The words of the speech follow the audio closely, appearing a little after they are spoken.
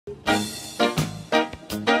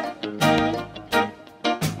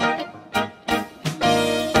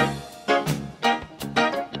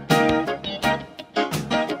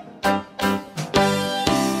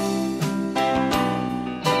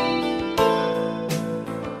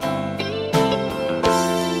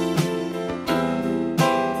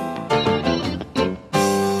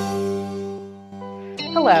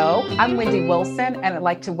I'm Wendy Wilson, and I'd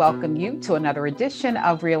like to welcome you to another edition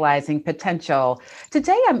of Realizing Potential.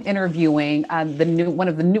 Today, I'm interviewing one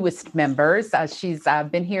of the newest members. She's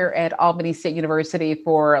been here at Albany State University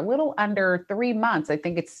for a little under 3 months. I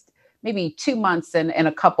think it's maybe 2 months and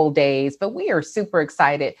a couple days, but we are super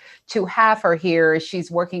excited to have her here. She's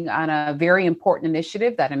working on a very important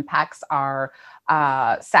initiative that impacts our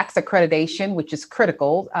SACS accreditation, which is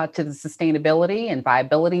critical to the sustainability and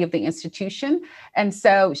viability of the institution. And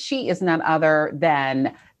so she is none other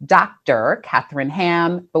than Dr. Catherine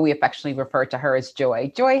Hamm, but we affectionately refer to her as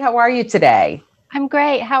Joy. Joy, how are you today? I'm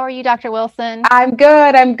great. How are you, Dr. Wilson? I'm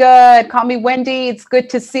good. I'm good. Call me Wendy. It's good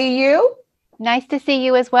to see you. Nice to see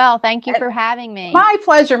you as well. Thank you for having me. My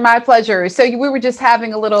pleasure. My pleasure. So we were just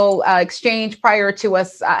having a little exchange prior to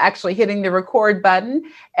us actually hitting the record button.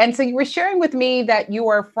 And so you were sharing with me that you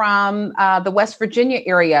are from the West Virginia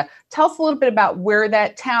area. Tell us a little bit about where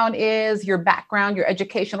that town is, your background, your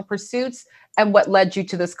educational pursuits, and what led you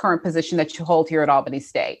to this current position that you hold here at Albany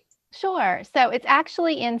State. Sure. So it's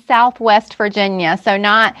actually in Southwest Virginia. So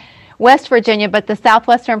not West Virginia, but the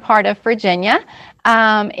southwestern part of Virginia.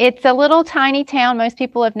 It's a little tiny town most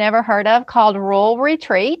people have never heard of called Rural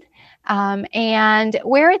Retreat. And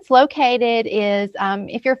where it's located is,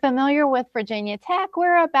 if you're familiar with Virginia Tech,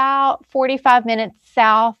 we're about 45 minutes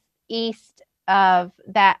southwest of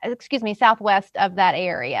that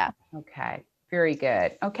area. Okay, very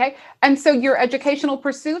good. Okay. And so your educational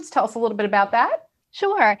pursuits, tell us a little bit about that.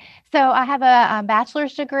 Sure. So I have a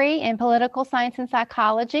bachelor's degree in political science and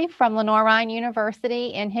psychology from Lenoir-Rhyne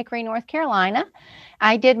University in Hickory, North Carolina.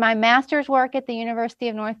 I did my master's work at the University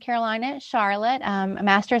of North Carolina at Charlotte, a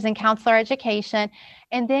master's in counselor education,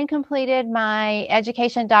 and then completed my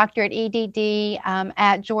education doctorate EDD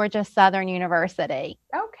at Georgia Southern University.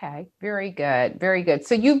 Okay, very good. Very good.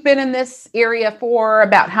 So you've been in this area for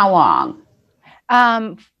about how long?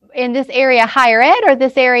 In this area, higher ed, or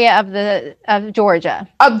this area of Georgia?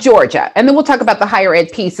 Of Georgia. And then we'll talk about the higher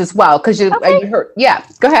ed piece as well, because you heard, yeah,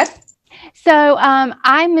 go ahead. So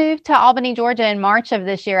I moved to Albany, Georgia in March of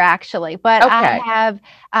this year, actually, but okay. I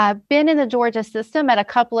have been in the Georgia system at a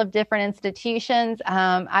couple of different institutions.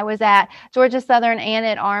 I was at Georgia Southern and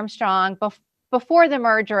at Armstrong before the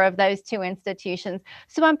merger of those two institutions.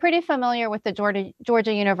 So I'm pretty familiar with the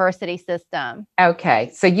Georgia University system. Okay.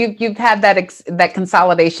 So you've had that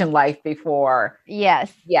consolidation life before.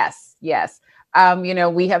 Yes. Yes. Yes.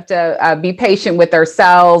 We have to be patient with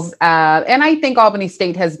ourselves. And I think Albany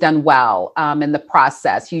State has done well in the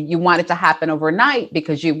process. You want it to happen overnight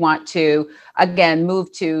because you want to, again, move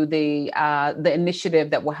to the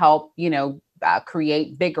initiative that will help,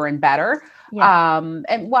 create bigger and better. Yeah.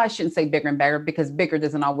 And well, I shouldn't say bigger and better because bigger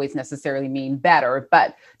doesn't always necessarily mean better,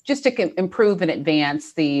 but just to improve and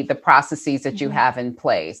advance the processes that you have in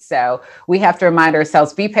place. So we have to remind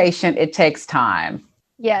ourselves, be patient. It takes time.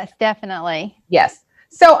 Yes, definitely. Yes.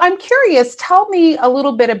 So I'm curious, tell me a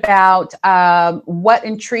little bit about what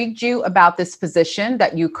intrigued you about this position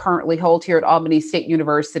that you currently hold here at Albany State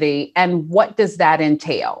University, and what does that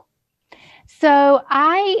entail? So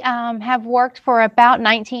I have worked for about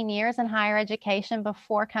 19 years in higher education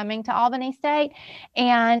before coming to Albany State,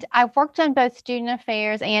 and I've worked on both student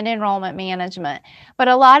affairs and enrollment management. But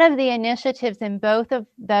a lot of the initiatives in both of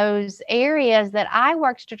those areas that I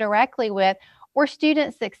worked directly with were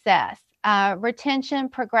student success, retention,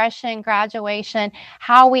 progression, graduation,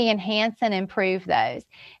 how we enhance and improve those.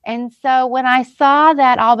 And so when I saw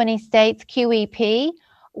that Albany State's QEP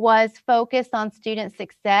was focused on student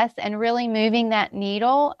success and really moving that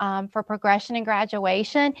needle for progression and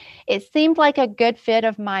graduation, it seemed like a good fit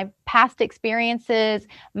of my past experiences,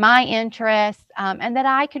 my interests, and that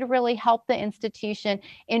I could really help the institution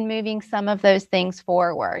in moving some of those things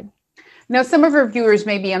forward. Now, some of our viewers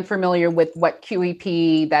may be unfamiliar with what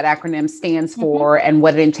QEP, that acronym, stands for and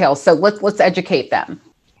what it entails. So let's educate them.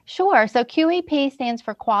 Sure. So QEP stands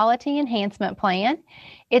for Quality Enhancement Plan.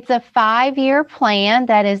 It's a 5-year plan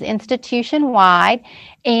that is institution-wide,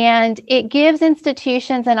 and it gives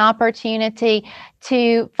institutions an opportunity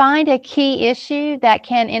to find a key issue that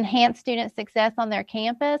can enhance student success on their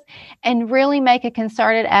campus and really make a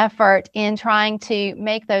concerted effort in trying to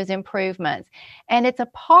make those improvements. And it's a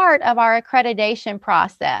part of our accreditation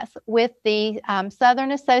process with the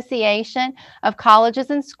Southern Association of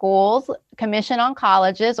Colleges and Schools, Commission on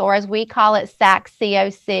Colleges, or as we call it,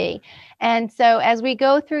 SACS-COC. And so as we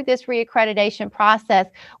go through this reaccreditation process,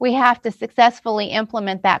 we have to successfully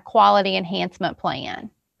implement that quality enhancement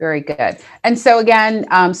plan. Very good. And so again,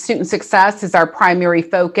 student success is our primary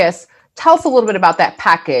focus. Tell us a little bit about that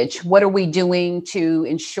package. What are we doing to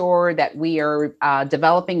ensure that we are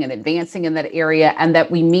developing and advancing in that area, and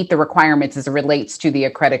that we meet the requirements as it relates to the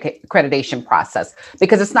accreditation process?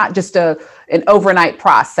 Because it's not just an overnight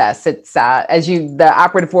process. It's the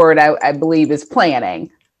operative word I believe is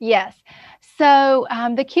planning. Yes. So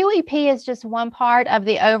the QEP is just one part of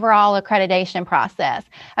the overall accreditation process.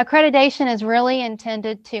 Accreditation is really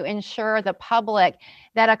intended to ensure the public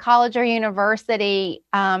that a college or university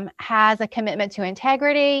has a commitment to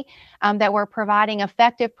integrity, that we're providing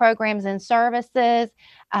effective programs and services.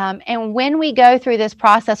 And when we go through this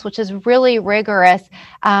process, which is really rigorous,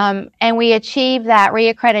 and we achieve that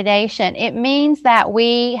reaccreditation, it means that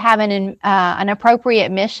we have an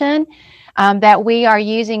appropriate mission, that we are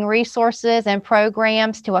using resources and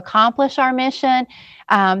programs to accomplish our mission,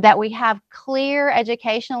 that we have clear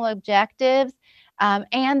educational objectives,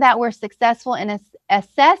 and that we're successful in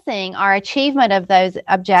assessing our achievement of those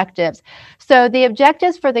objectives. So the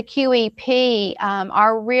objectives for the QEP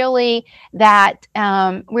are really that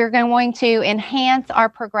we're going to enhance our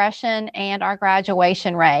progression and our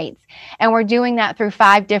graduation rates. And we're doing that through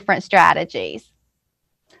 5 different strategies.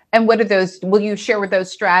 And what are those? Will you share what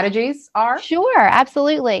those strategies are? Sure,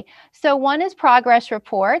 absolutely. So one is progress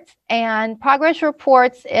reports, and progress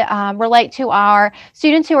reports relate to our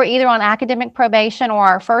students who are either on academic probation or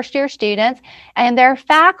our first-year students, and their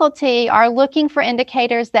faculty are looking for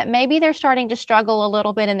indicators that maybe they're starting to struggle a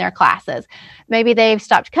little bit in their classes. Maybe they've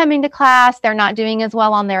stopped coming to class, they're not doing as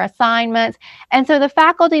well on their assignments, and so the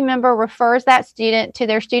faculty member refers that student to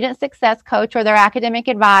their student success coach or their academic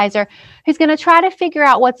advisor, who's going to try to figure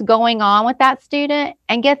out what's going on with that student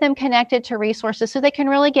and get them connected to resources so they can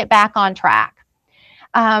really get back on track.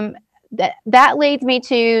 That leads me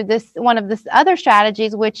to one of the other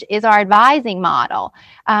strategies, which is our advising model.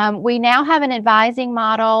 We now have an advising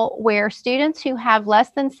model where students who have less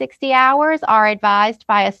than 60 hours are advised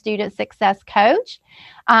by a student success coach.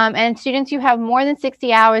 And students who have more than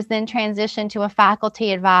 60 hours then transition to a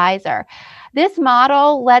faculty advisor. This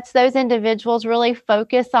model lets those individuals really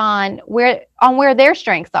focus on where their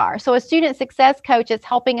strengths are. So a student success coach is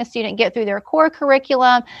helping a student get through their core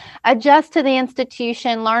curriculum, adjust to the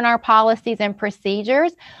institution, learn our policies and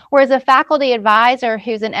procedures, whereas a faculty advisor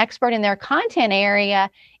who's an expert in their content area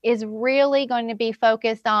is really going to be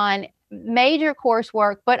focused on major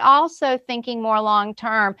coursework, but also thinking more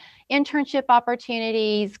long-term, internship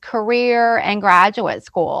opportunities, career, and graduate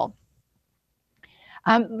school.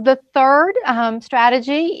 The third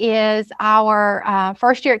strategy is our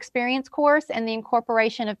first-year experience course and the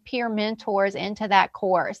incorporation of peer mentors into that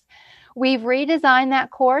course. We've redesigned that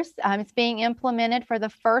course. It's being implemented for the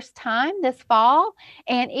first time this fall,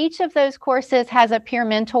 and each of those courses has a peer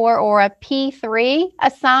mentor or a P3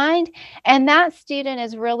 assigned, and that student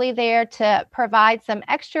is really there to provide some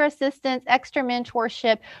extra assistance, extra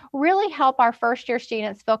mentorship, really help our first-year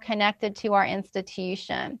students feel connected to our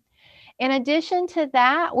institution. In addition to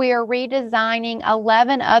that, we are redesigning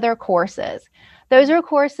 11 other courses. Those are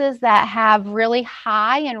courses that have really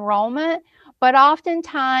high enrollment, but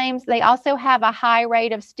oftentimes they also have a high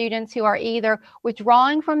rate of students who are either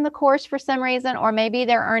withdrawing from the course for some reason, or maybe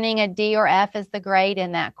they're earning a D or F as the grade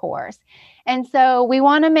in that course. And so we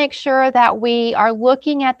want to make sure that we are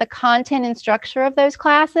looking at the content and structure of those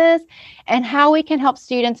classes and how we can help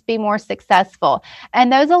students be more successful.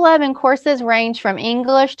 And those 11 courses range from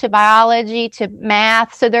English to biology to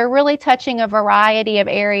math. So they're really touching a variety of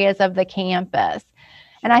areas of the campus.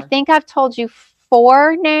 And I think I've told you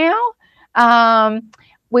 4 now.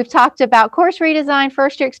 We've talked about course redesign,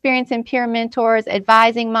 first-year experience and peer mentors,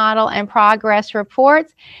 advising model, and progress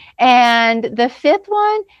reports. And the 5th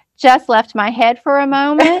one just left my head for a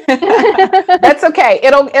moment. That's okay.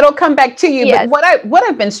 It'll come back to you. Yes. But what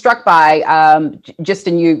I've been struck by, just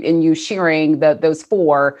in you sharing those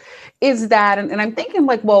 4, is that, and I'm thinking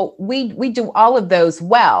like, well, we do all of those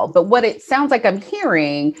well, but what it sounds like I'm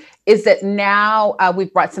hearing is that now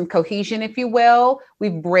we've brought some cohesion, if you will.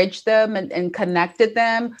 We've bridged them and connected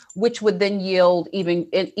them, which would then yield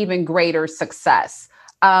even greater success.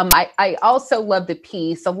 I also love the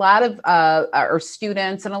piece. A lot of our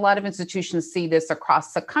students and a lot of institutions see this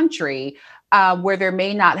across the country, where there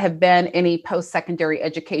may not have been any post-secondary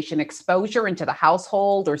education exposure into the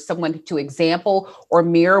household or someone to example or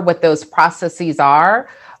mirror what those processes are.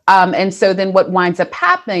 And so then what winds up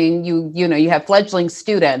happening, you have fledgling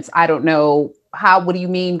students. I don't know what do you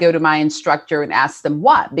mean go to my instructor and ask them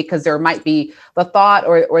what? Because there might be the thought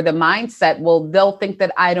or the mindset, well, they'll think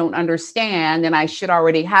that I don't understand and I should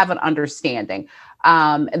already have an understanding.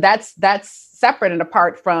 That's separate and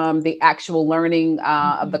apart from the actual learning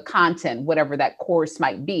of the content, whatever that course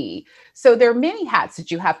might be. So there are many hats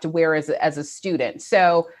that you have to wear as a student.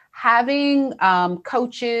 So having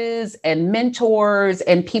coaches and mentors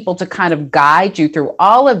and people to kind of guide you through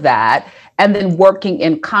all of that, and then working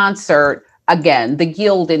in concert, again, the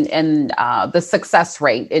yield and the success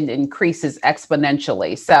rate increases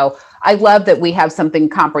exponentially. So I love that we have something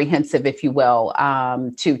comprehensive, if you will,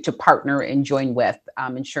 to partner and join with,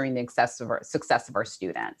 ensuring the success of our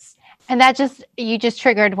students. And you just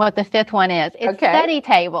triggered what the fifth one is. It's Okay. study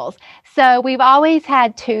tables. So we've always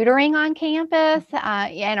had tutoring on campus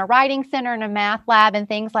and a writing center and a math lab and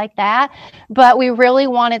things like that. But we really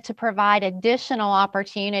wanted to provide additional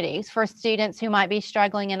opportunities for students who might be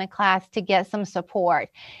struggling in a class to get some support.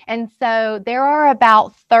 And so there are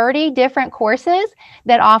about 30 different courses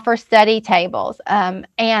that offer study tables. And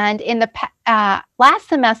in the last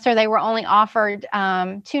semester, they were only offered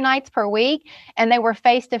 2 nights per week, and they were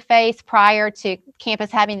face-to-face prior to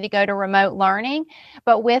campus having to go to remote learning.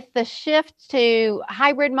 But with the shift to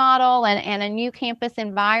hybrid model and a new campus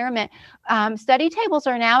environment, study tables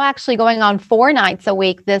are now actually going on 4 nights a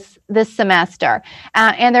week this semester.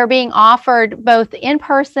 And they're being offered both in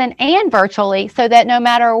person and virtually, so that no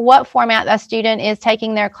matter what format a student is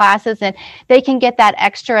taking their classes in, they can get that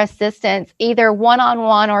extra assistance, either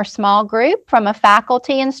one-on-one or small group from a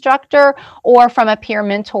faculty instructor or from a peer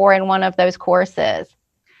mentor in one of those courses.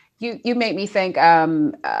 You make me think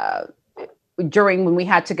during when we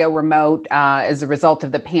had to go remote as a result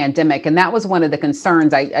of the pandemic, and that was one of the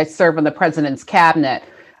concerns. I serve on the president's cabinet,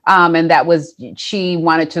 and that was, she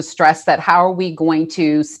wanted to stress that how are we going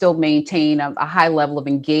to still maintain a high level of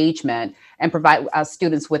engagement and provide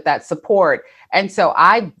students with that support. And so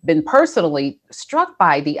I've been personally struck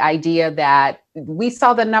by the idea that we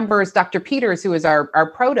saw the numbers. Dr. Peters, who is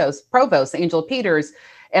our provost, Angela Peters,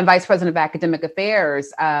 and Vice President of Academic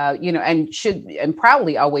Affairs, and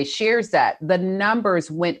proudly always shares that the numbers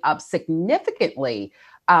went up significantly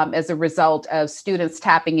as a result of students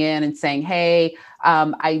tapping in and saying, hey,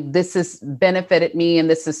 this has benefited me and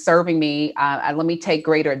this is serving me. Let me take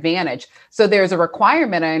greater advantage. So there's a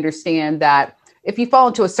requirement, I understand, that if you fall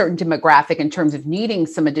into a certain demographic in terms of needing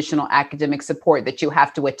some additional academic support, that you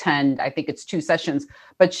have to attend, I think it's 2 sessions,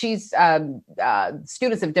 but students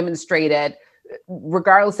have demonstrated,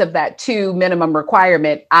 regardless of that 2 minimum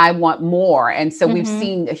requirement, I want more. And so we've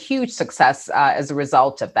seen a huge success as a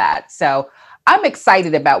result of that. So I'm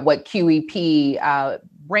excited about what QEP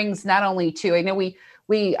brings, not only to, I know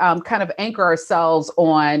we kind of anchor ourselves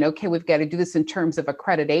on, okay, we've got to do this in terms of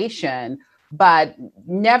accreditation, but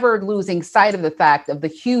never losing sight of the fact of the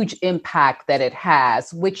huge impact that it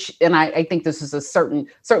has, and I think this is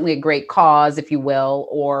certainly a great cause, if you will,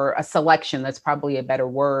 or a selection, that's probably a better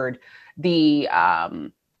word.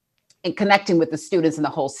 And connecting with the students and the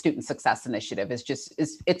whole student success initiative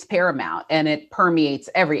it's paramount, and it permeates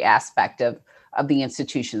every aspect of the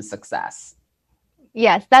institution's success.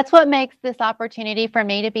 Yes, that's what makes this opportunity for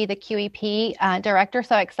me to be the QEP director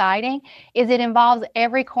so exciting, is it involves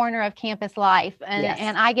every corner of campus life.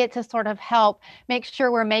 And I get to sort of help make sure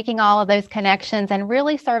we're making all of those connections and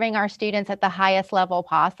really serving our students at the highest level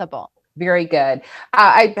possible. Very good.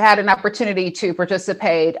 I've had an opportunity to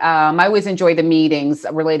participate. I always enjoy the meetings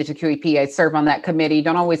related to QEP. I serve on that committee.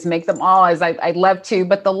 Don't always make them all as I'd love to,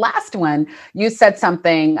 but the last one, you said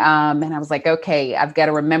something, and I was like, okay, I've got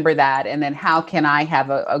to remember that. And then how can I have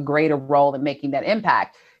a greater role in making that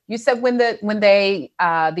impact? You said when the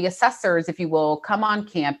assessors, if you will, come on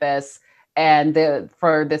campus and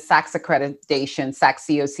for the SACS accreditation, SACS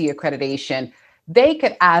COC accreditation, they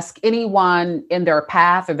could ask anyone in their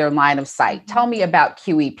path or their line of sight, tell me about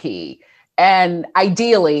QEP. And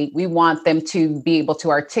ideally, we want them to be able to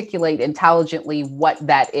articulate intelligently what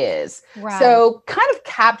that is. Right. So kind of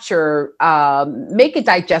capture, make it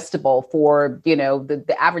digestible for,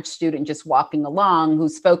 the average student just walking along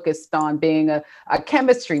who's focused on being a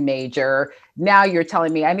chemistry major. Now you're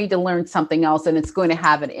telling me I need to learn something else, and it's going to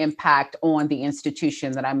have an impact on the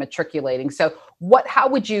institution that I'm matriculating. So how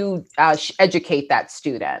would you educate that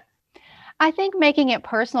student? I think making it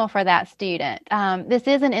personal for that student. This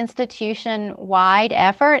is an institution-wide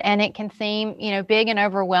effort, and it can seem, big and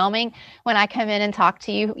overwhelming when I come in and talk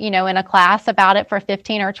to you, in a class about it for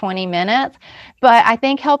 15 or 20 minutes. But I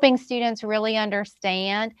think helping students really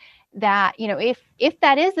understand that, if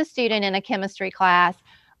that is a student in a chemistry class,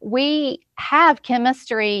 we have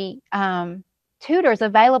chemistry tutors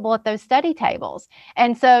available at those study tables.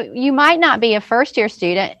 And so you might not be a first-year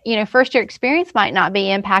student, first-year experience might not be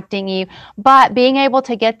impacting you, but being able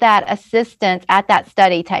to get that assistance at that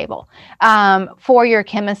study table for your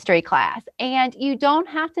chemistry class. And you don't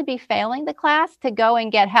have to be failing the class to go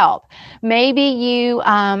and get help. Maybe you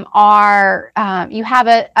you have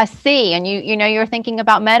a C, and you're thinking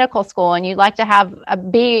about medical school and you'd like to have a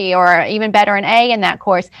B or even better an A in that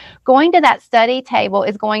course. Going to that study table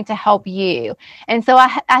is going to help you. And so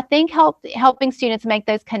I think helping students make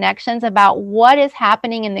those connections about what is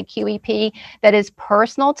happening in the QEP that is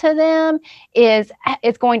personal to them is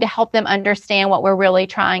going to help them understand what we're really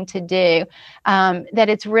trying to do, that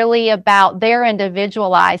it's really about their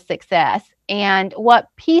individualized success and what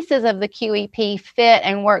pieces of the QEP fit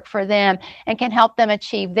and work for them and can help them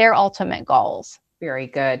achieve their ultimate goals. Very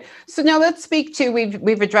good. So now let's speak to,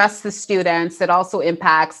 we've addressed the students. It also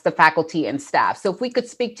impacts the faculty and staff. So if we could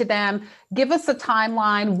speak to them, give us a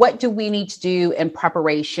timeline. What do we need to do in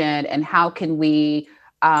preparation, and how can we,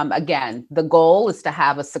 again, the goal is to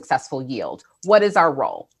have a successful yield. What is our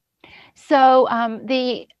role? So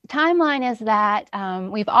the timeline is that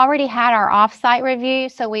we've already had our offsite review.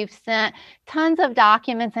 So we've sent tons of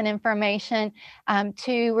documents and information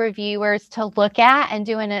to reviewers to look at and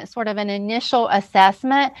doing a sort of an initial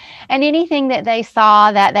assessment. And anything that they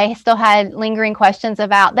saw that they still had lingering questions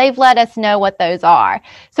about, they've let us know what those are.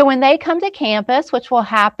 So when they come to campus, which will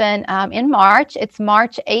happen in March, it's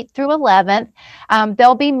March 8th through 11th,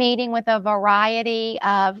 they'll be meeting with a variety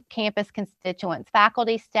of campus constituents,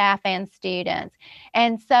 faculty, staff, and students.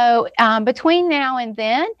 And so between now and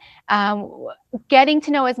then, getting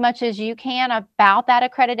to know as much as you can about that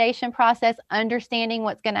accreditation process, understanding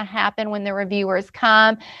what's going to happen when the reviewers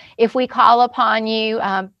come. If we call upon you,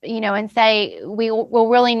 and say, we'll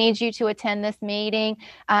really need you to attend this meeting,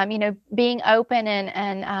 being open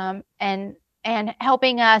and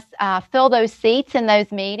helping us fill those seats in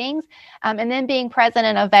those meetings, and then being present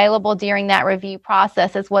and available during that review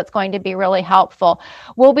process is what's going to be really helpful.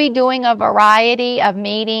 We'll be doing a variety of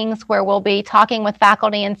meetings where we'll be talking with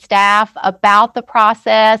faculty and staff about the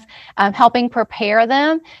process, helping prepare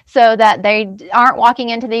them so that they aren't walking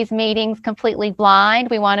into these meetings completely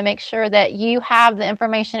blind. We want to make sure that you have the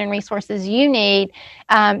information and resources you need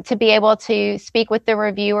to be able to speak with the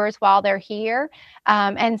reviewers while they're here.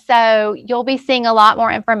 And so you'll be seeing a lot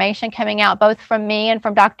more information coming out both from me and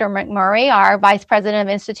from Dr. McMurray, our Vice President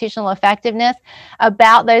of Institutional Effectiveness,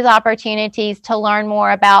 about those opportunities to learn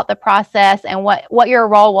more about the process and what your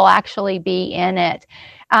role will actually be in it.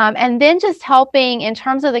 And then just helping in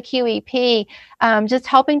terms of the QEP, just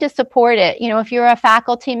helping to support it. If you're a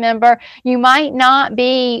faculty member, you might not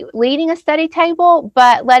be leading a study table,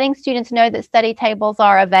 but letting students know that study tables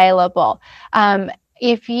are available.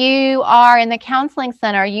 If you are in the counseling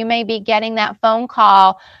center, you may be getting that phone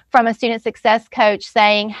call from a student success coach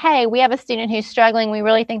saying, hey, we have a student who's struggling. We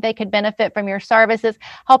really think they could benefit from your services,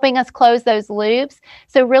 helping us close those loops.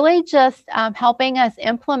 So really just helping us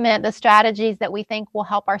implement the strategies that we think will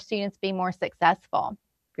help our students be more successful.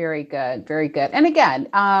 Very good. Very good. And again,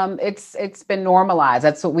 it's been normalized.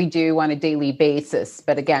 That's what we do on a daily basis.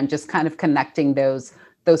 But again, just kind of connecting those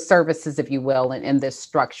services, if you will, in this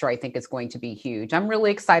structure, I think is going to be huge. I'm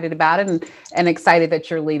really excited about it and excited that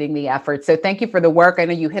you're leading the effort. So thank you for the work. I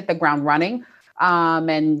know you hit the ground running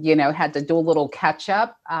and, had to do a little catch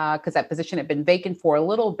up because that position had been vacant for a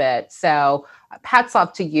little bit. So hats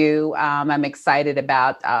off to you. I'm excited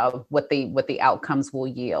about what the outcomes will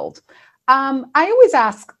yield. I always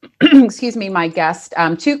ask, excuse me, my guest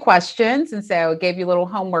 2 questions. And so I gave you a little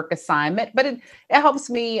homework assignment, but it helps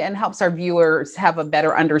me and helps our viewers have a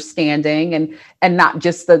better understanding and not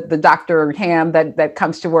just the Dr. Hamm that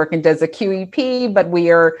comes to work and does a QEP, but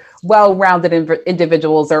we are well-rounded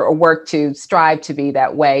individuals or work to strive to be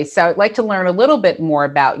that way. So I'd like to learn a little bit more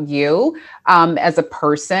about you as a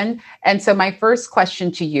person. And so my first question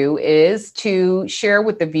to you is to share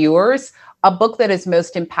with the viewers a book that has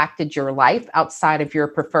most impacted your life outside of your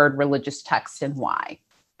preferred religious text, and why?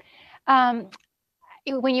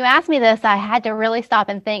 When you asked me this, I had to really stop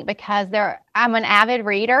and think because I'm an avid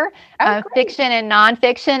reader of fiction and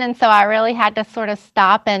nonfiction. And so I really had to sort of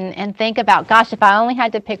stop and think about, gosh, if I only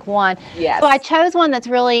had to pick one. Yes. So I chose one that's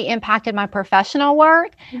really impacted my professional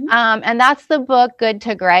work. And that's the book, Good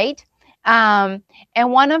to Great. And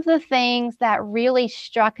one of the things that really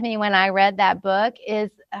struck me when I read that book is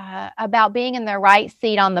about being in the right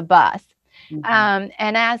seat on the bus. And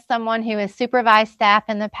as someone who has supervised staff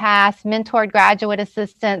in the past, mentored graduate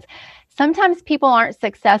assistants, sometimes people aren't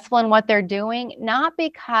successful in what they're doing, not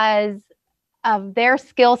because of their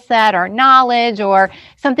skill set or knowledge or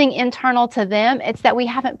something internal to them. It's that we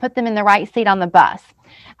haven't put them in the right seat on the bus.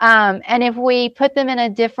 And if we put them in a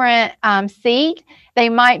different seat, they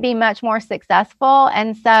might be much more successful.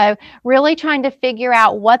 And so really trying to figure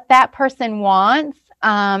out what that person wants,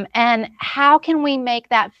 and how can we make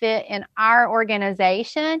that fit in our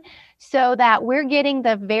organization so that we're getting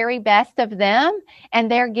the very best of them, and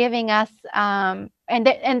they're giving us, and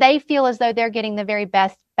they feel as though they're getting the very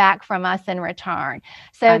best back from us in return.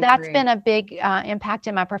 So that's been a big impact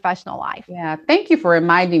in my professional life. Yeah, thank you for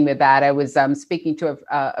reminding me of that. I was speaking to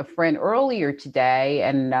a friend earlier today,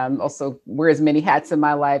 and also wears many hats in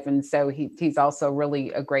my life, and so he's also really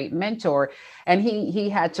a great mentor, and he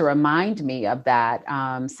had to remind me of that.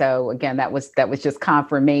 So again, that was just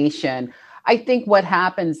confirmation. I think what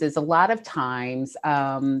happens is a lot of times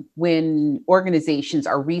when organizations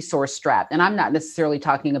are resource strapped, and I'm not necessarily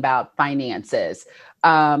talking about finances,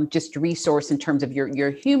 just resource in terms of your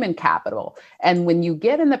human capital. And when you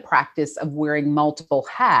get in the practice of wearing multiple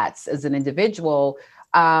hats as an individual,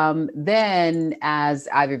 then as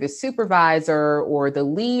either the supervisor or the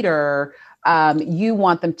leader, you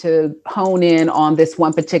want them to hone in on this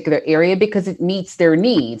one particular area because it meets their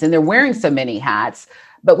needs, and they're wearing so many hats.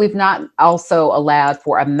 But we've not also allowed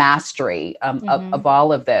for a mastery of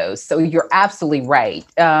all of those. So you're absolutely right.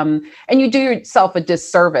 And you do yourself a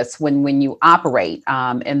disservice when you operate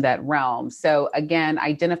in that realm. So again,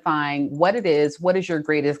 identifying what it is, what is your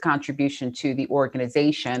greatest contribution to the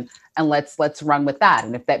organization, and let's run with that.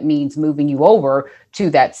 And if that means moving you over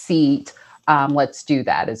to that seat, let's do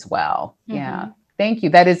that as well. Yeah. Thank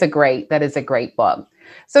you. That is a great book.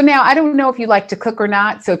 So now I don't know if you like to cook or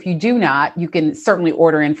not. So if you do not, you can certainly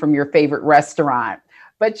order in from your favorite restaurant,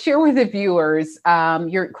 but share with the viewers,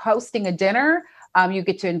 you're hosting a dinner. You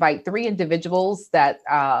get to invite 3 individuals that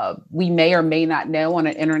we may or may not know on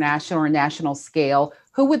an international or national scale.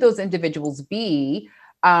 Who would those individuals be?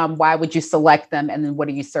 Why would you select them? And then what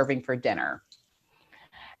are you serving for dinner?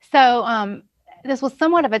 So, this was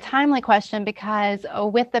somewhat of a timely question because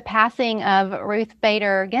with the passing of Ruth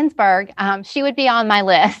Bader Ginsburg, she would be on my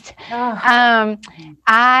list. I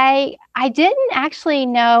didn't actually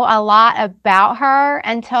know a lot about her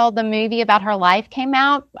until the movie about her life came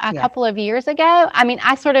out a couple of years ago. I mean,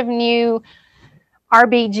 I sort of knew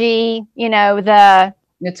RBG, the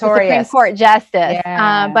Supreme Court justice.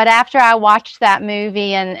 But after I watched that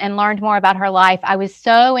movie and learned more about her life, I was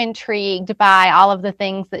so intrigued by all of the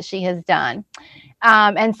things that she has done.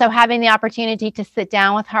 And so having the opportunity to sit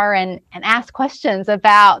down with her and ask questions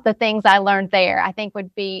about the things I learned there, I think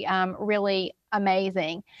would be really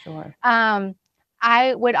amazing. Sure. I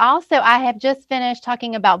have just finished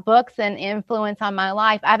talking about books and influence on my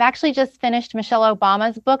life. I've actually just finished Michelle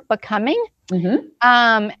Obama's book, Becoming.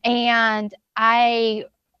 And I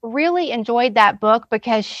really enjoyed that book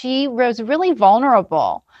because she was really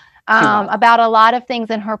vulnerable about a lot of things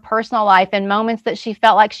in her personal life and moments that she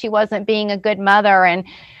felt like she wasn't being a good mother and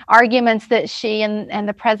arguments that she and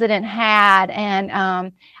the president had. And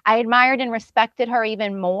I admired and respected her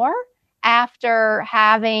even more after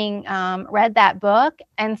having read that book.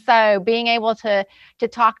 And so being able to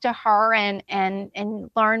talk to her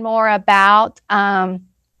and learn more about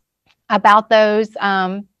those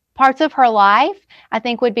parts of her life, I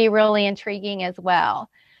think would be really intriguing as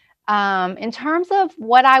well. In terms of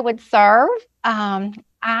what I would serve,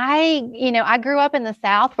 I grew up in the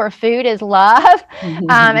South where food is love.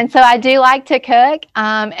 And so I do like to cook.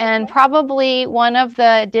 And probably one of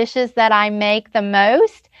the dishes that I make the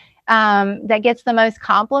most, that gets the most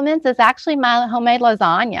compliments, is actually my homemade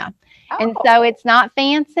lasagna. And so it's not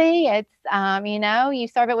fancy. It's, you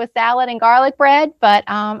serve it with salad and garlic bread, but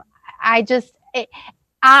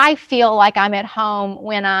I feel like I'm at home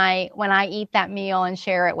when I eat that meal and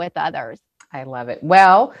share it with others. I love it.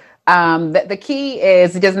 Well, the key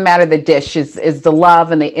is, it doesn't matter the dish, is the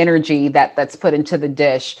love and the energy that's put into the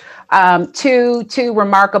dish. Two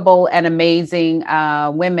remarkable and amazing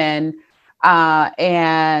women.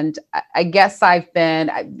 And I guess I've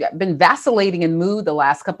been vacillating in mood the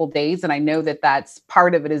last couple of days. And I know that's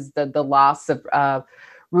part of it is the loss of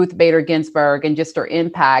Ruth Bader Ginsburg and just her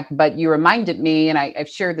impact. But you reminded me, and I've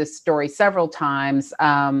shared this story several times,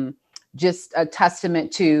 just a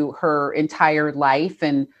testament to her entire life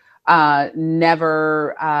and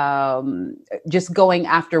never just going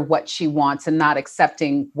after what she wants and not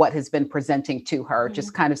accepting what has been presenting to her,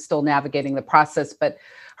 just kind of still navigating the process. But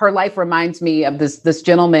her life reminds me of this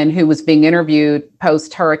gentleman who was being interviewed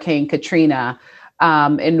post Hurricane Katrina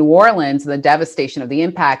in New Orleans, the devastation of the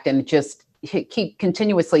impact, and just keep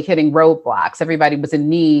continuously hitting roadblocks. Everybody was in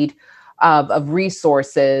need of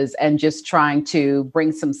resources and just trying to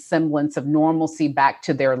bring some semblance of normalcy back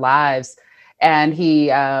to their lives. And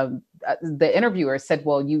the interviewer said,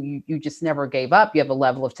 well, you just never gave up. You have a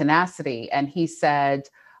level of tenacity. And he said,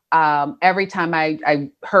 every time I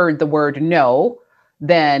heard the word no,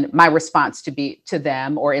 then my response to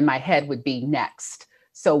them or in my head would be next.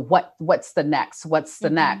 So what's the next? What's the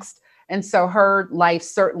next? And so her life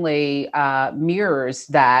certainly mirrors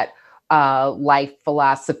that life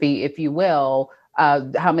philosophy, if you will.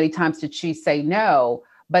 How many times did she say no?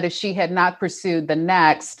 But if she had not pursued the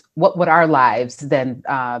next, what would our lives then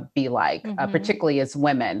be like, particularly as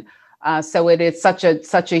women? So it is such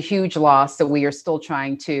a huge loss that we are still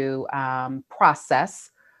trying to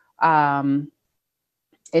process.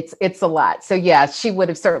 It's a lot. So yeah, she would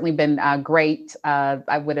have certainly been great.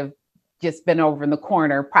 I would have just been over in the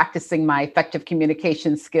corner practicing my effective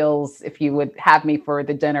communication skills if you would have me for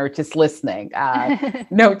the dinner, just listening,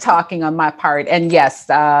 no talking on my part. And yes,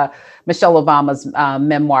 Michelle Obama's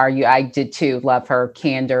memoir, I did too, love her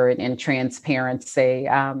candor and transparency.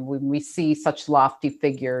 When we see such lofty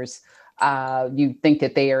figures, you think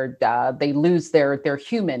that they lose their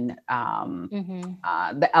human,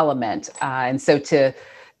 the element. And so to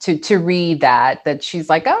read that she's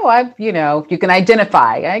like, oh, you can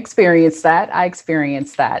identify. I experienced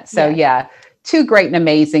that. So yeah, two great and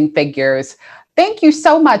amazing figures. Thank you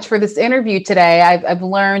so much for this interview today. I've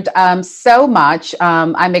learned so much.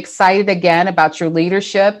 I'm excited again about your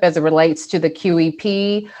leadership as it relates to the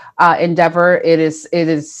QEP endeavor. It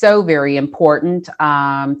is so very important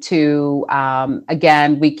to,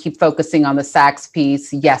 again, we keep focusing on the SACS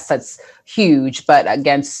piece. Yes, that's huge, but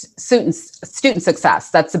again, student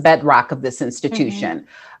success, that's the bedrock of this institution.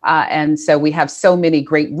 And so we have so many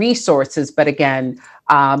great resources, but again,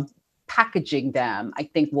 packaging them, I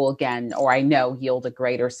think will again, or I know, yield a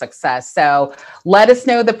greater success. So let us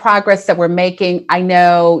know the progress that we're making. I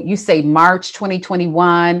know you say March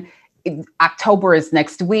 2021, October is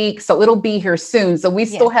next week, so it'll be here soon. So we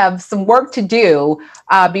still have some work to do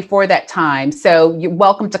before that time. So you're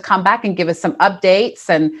welcome to come back and give us some updates,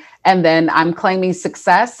 and then I'm claiming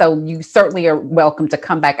success. So you certainly are welcome to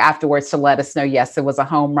come back afterwards to let us know, yes, it was a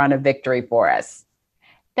home run of victory for us.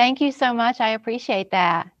 Thank you so much. I appreciate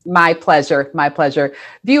that. My pleasure. My pleasure.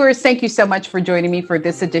 Viewers, thank you so much for joining me for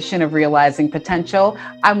this edition of Realizing Potential.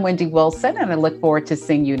 I'm Wendy Wilson, and I look forward to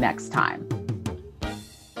seeing you next time.